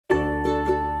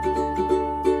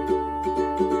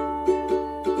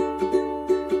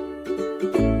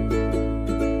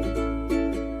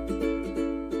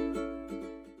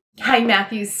Hi,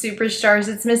 Matthews Superstars.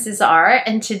 It's Mrs. R,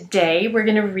 and today we're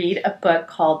going to read a book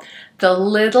called The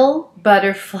Little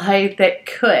Butterfly That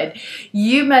Could.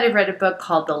 You might have read a book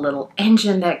called The Little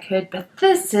Engine That Could, but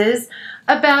this is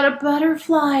about a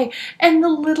butterfly, and the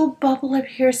little bubble up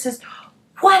here says,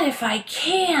 "What if I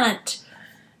can't?"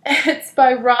 It's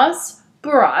by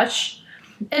Burach.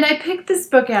 And I picked this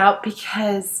book out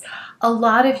because a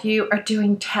lot of you are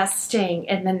doing testing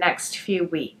in the next few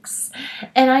weeks.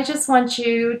 And I just want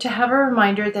you to have a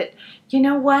reminder that, you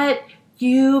know what?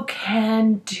 You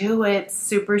can do it,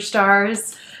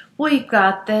 superstars. We've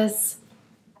got this.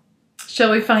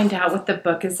 Shall we find out what the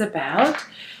book is about?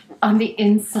 On the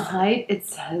inside, it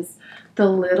says, "The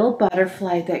Little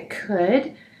Butterfly That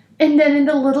Could." And then in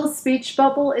the little speech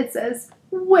bubble, it says,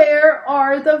 "Where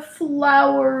are the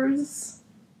flowers?"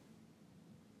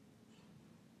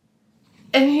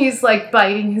 And he's like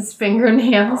biting his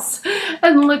fingernails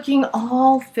and looking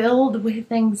all filled with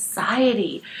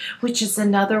anxiety, which is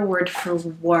another word for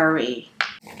worry.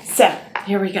 So,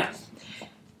 here we go.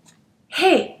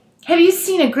 "Hey, have you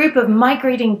seen a group of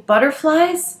migrating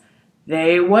butterflies?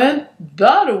 They went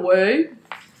that way."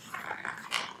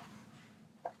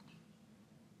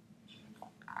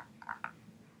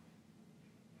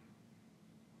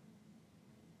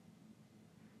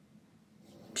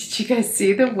 Did you guys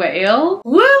see the whale?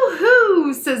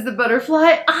 "Woohoo," says the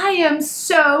butterfly. "I am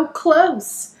so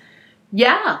close."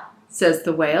 "Yeah," says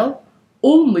the whale,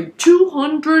 "only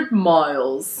 200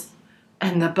 miles.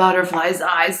 And the butterfly's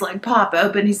eyes like pop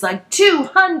open. He's like,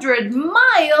 200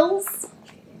 miles?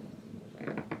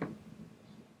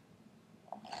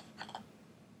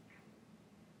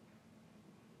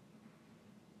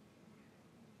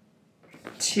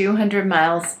 "200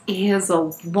 miles is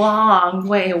a long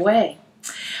way away.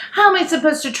 How am I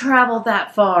supposed to travel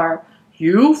that far?"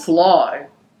 "You fly."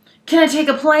 "Can I take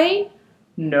a plane?"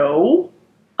 "No."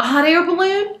 "A hot air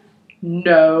balloon?"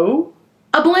 "No."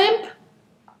 "A blimp?"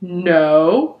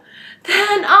 "No."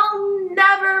 "Then I'll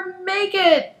never make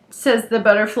it," says the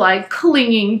butterfly,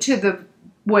 clinging to the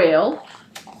whale.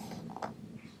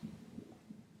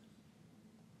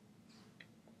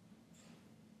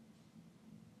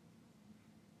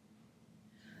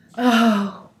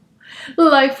 Oh.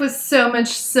 Life was so much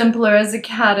simpler as a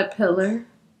caterpillar.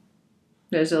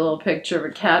 There's a little picture of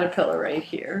a caterpillar right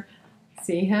here.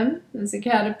 See him as a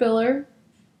caterpillar?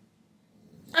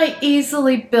 "I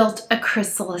easily built a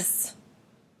chrysalis."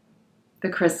 The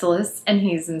chrysalis, and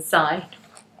he's inside.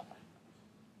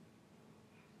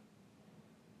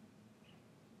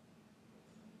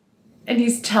 And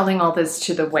he's telling all this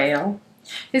to the whale.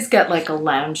 He's got like a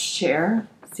lounge chair.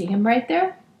 See him right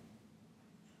there?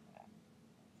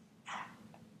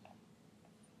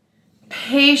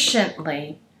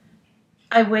 Patiently,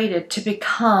 I waited to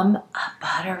become a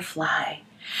butterfly,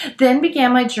 then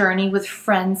began my journey with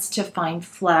friends to find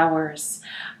flowers.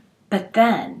 But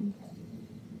then,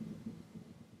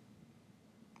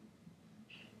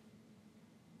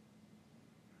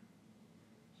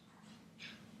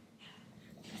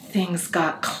 things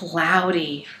got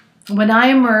cloudy. When I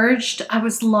emerged, I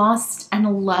was lost and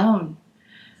alone.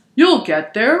 "You'll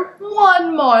get there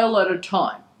 1 mile at a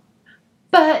time."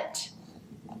 But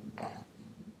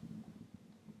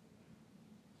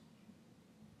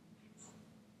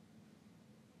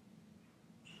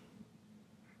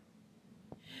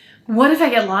what if I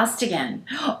get lost again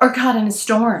or caught in a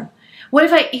storm? What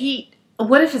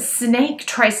if a snake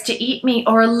tries to eat me,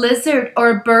 or a lizard, or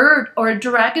a bird, or a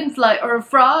dragonfly, or a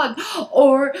frog,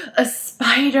 or a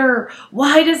spider?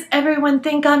 Why does everyone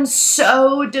think I'm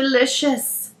so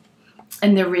delicious?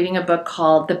 And they're reading a book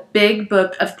called The Big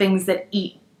Book of Things That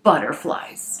Eat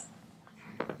Butterflies.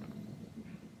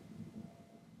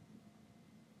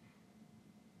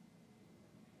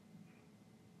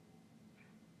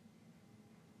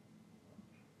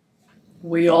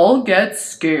 We all get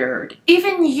scared.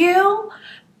 Even you?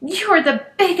 You're the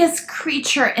biggest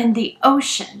creature in the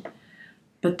ocean.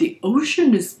 But the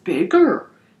ocean is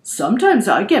bigger. Sometimes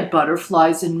I get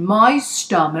butterflies in my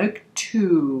stomach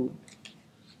too.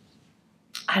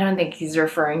 I don't think he's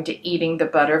referring to eating the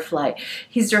butterfly.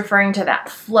 He's referring to that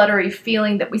fluttery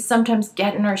feeling that we sometimes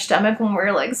get in our stomach when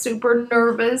we're like super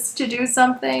nervous to do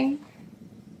something.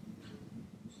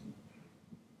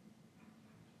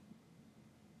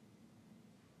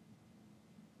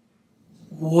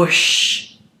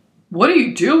 Whoosh! What are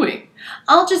you doing?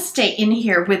 "I'll just stay in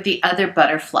here with the other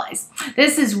butterflies.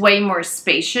 This is way more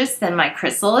spacious than my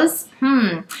chrysalis.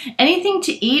 Anything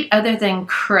to eat other than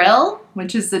krill?"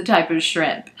 which is the type of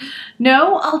shrimp.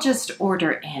 "No, I'll just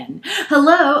order in.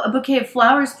 Hello, a bouquet of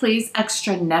flowers, please.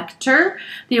 Extra nectar.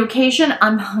 The occasion,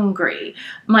 I'm hungry.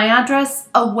 My address,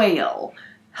 a whale.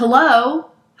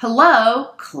 Hello?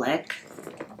 Hello? Click.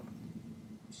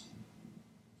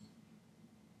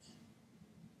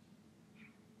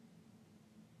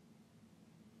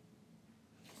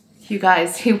 You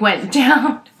guys, he went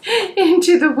down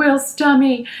into the whale's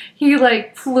tummy. He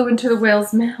like flew into the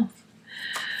whale's mouth.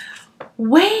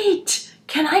 Wait,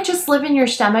 can I just live in your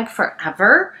stomach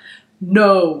forever?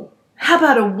 No. How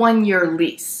about a 1-year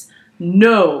lease?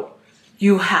 No.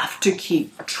 You have to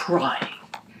keep trying.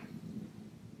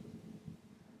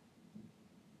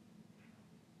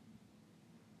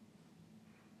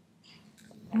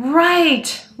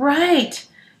 Right, right.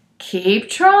 Keep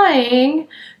trying.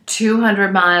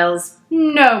 200 miles,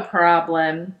 no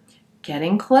problem.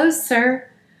 Getting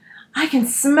closer. I can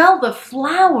smell the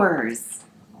flowers.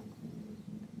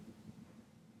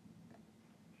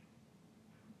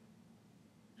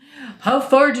 How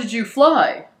far did you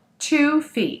fly? 2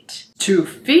 feet. 2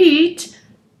 feet?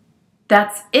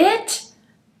 That's it?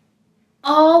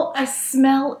 All I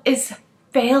smell is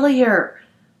failure.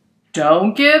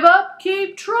 Don't give up,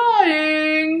 keep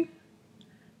trying.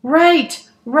 Right,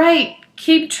 right,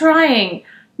 keep trying.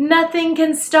 Nothing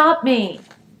can stop me.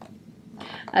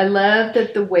 I love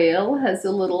that the whale has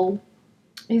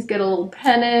he's got a little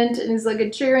pennant and he's like a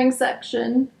cheering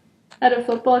section at a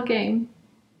football game.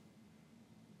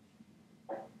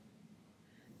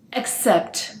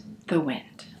 Except the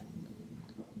wind.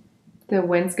 The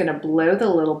wind's gonna blow the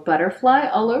little butterfly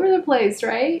all over the place,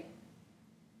 right?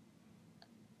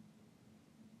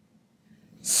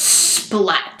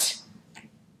 Splat!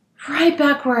 Right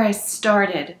back where I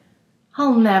started.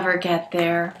 I'll never get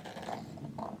there.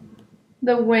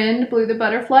 The wind blew the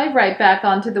butterfly right back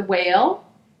onto the whale.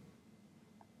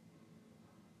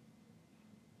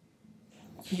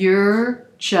 You're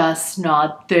just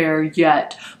not there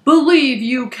yet. Believe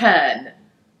you can.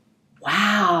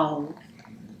 Wow.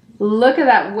 Look at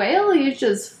that whale. He's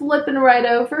just flipping right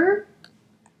over,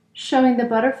 showing the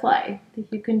butterfly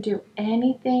that you can do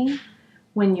anything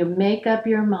when you make up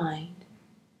your mind.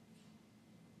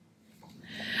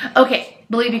 Okay,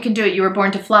 believe you can do it. You were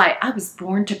born to fly. I was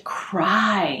born to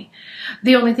cry.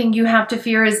 The only thing you have to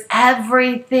fear is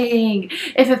everything.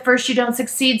 If at first you don't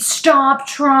succeed, stop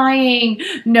trying.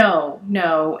 No,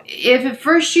 no. If at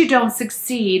first you don't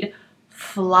succeed,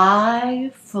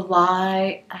 fly,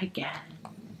 fly again.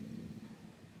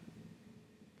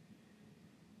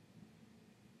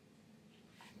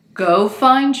 Go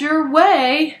find your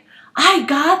way. I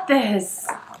got this.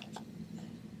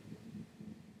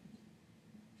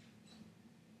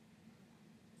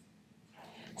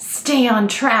 Stay on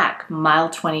track, mile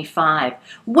 25.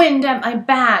 Wind at my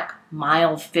back,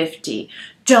 mile 50.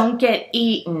 Don't get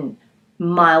eaten,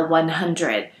 mile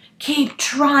 100. Keep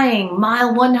trying,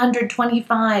 mile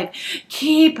 125.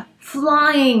 Keep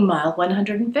flying, mile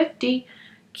 150.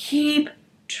 Keep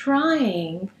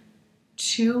trying,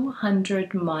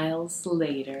 200 miles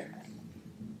later.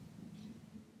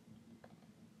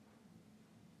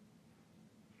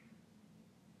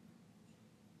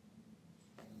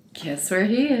 Guess where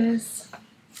he is?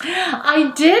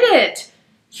 I did it!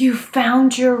 You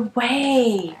found your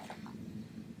way.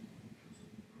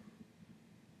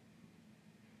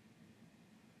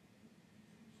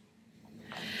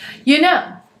 You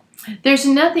know, there's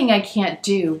nothing I can't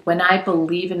do when I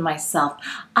believe in myself.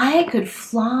 I could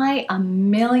fly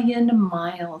 1,000,000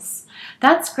 miles.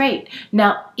 That's great.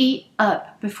 Now eat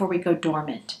up before we go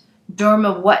dormant.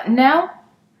 Dormant what now?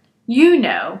 You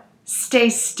know, stay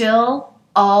still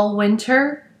all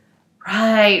winter.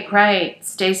 Right, right.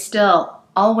 Stay still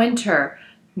all winter.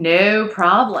 No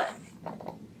problem.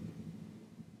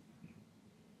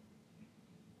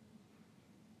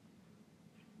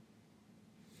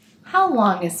 How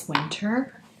long is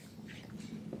winter?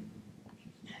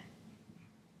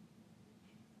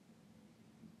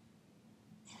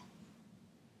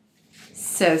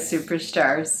 So,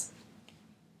 superstars,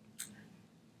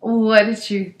 what did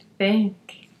you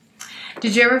think?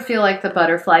 Did you ever feel like the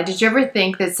butterfly? Did you ever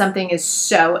think that something is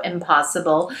so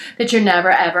impossible that you're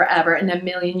never, ever, ever in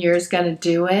 1,000,000 years going to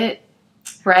do it?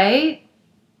 Right?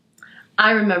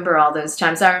 I remember all those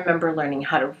times. I remember learning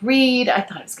how to read. I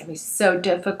thought it was going to be so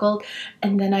difficult.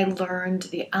 And then I learned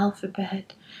the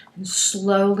alphabet and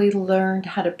slowly learned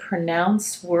how to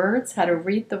pronounce words, how to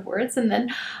read the words. And then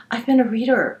I've been a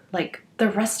reader like the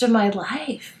rest of my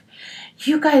life.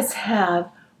 You guys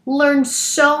have learned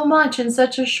so much in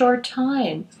such a short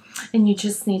time. And you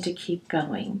just need to keep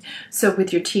going. So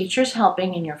with your teachers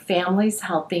helping and your families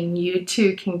helping, you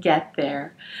too can get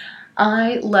there.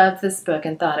 I love this book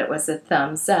and thought it was a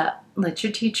thumbs up. Let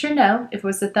your teacher know if it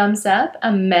was a thumbs up,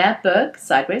 a meh book,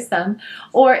 sideways thumb,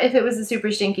 or if it was a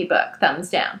super stinky book, thumbs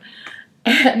down.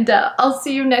 And I'll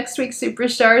see you next week,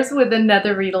 Superstars, with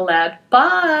another Read Aloud.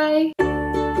 Bye!